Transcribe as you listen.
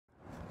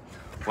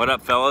What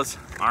up, fellas?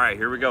 All right,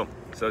 here we go.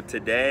 So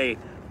today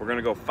we're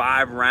gonna go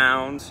 5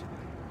 rounds,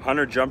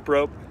 100 jump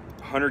rope,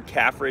 100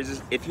 calf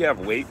raises. If you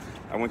have weight,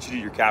 I want you to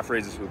do your calf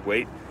raises with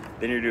weight.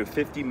 Then you're gonna do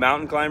 50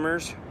 mountain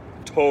climbers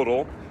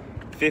total,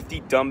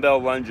 50 dumbbell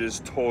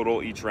lunges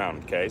total each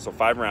round, okay? So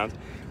 5 rounds.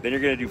 Then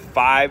you're gonna do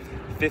 5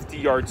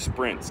 50-yard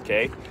sprints,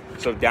 okay?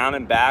 So down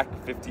and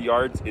back, 50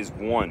 yards is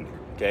 1,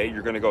 okay?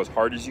 You're gonna go as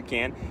hard as you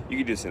can. You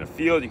can do this in a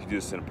field, you can do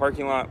this in a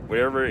parking lot,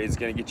 whatever is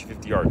gonna get you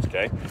 50 yards,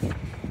 okay?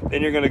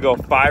 Then you're gonna go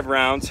 5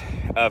 rounds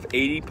of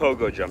 80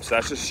 pogo jumps. So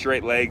that's just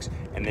straight legs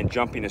and then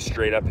jumping as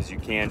straight up as you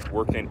can,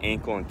 working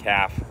ankle and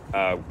calf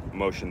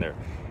motion there.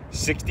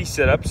 60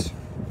 sit-ups,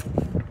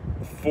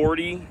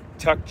 40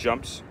 tuck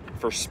jumps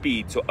for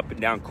speed, so up and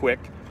down quick,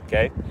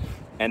 okay?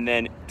 And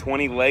then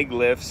 20 leg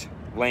lifts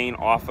laying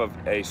off of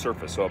a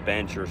surface, so a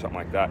bench or something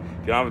like that.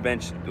 If you don't have a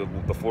bench,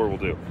 the floor will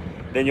do.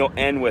 Then you'll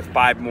end with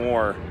 5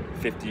 more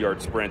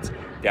 50-yard sprints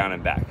down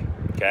and back,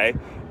 okay?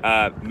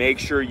 Make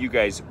sure you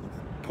guys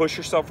push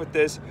yourself with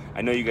this.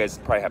 I know you guys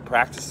probably have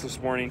practice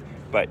this morning,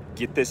 but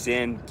get this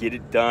in, get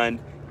it done,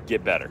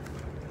 get better.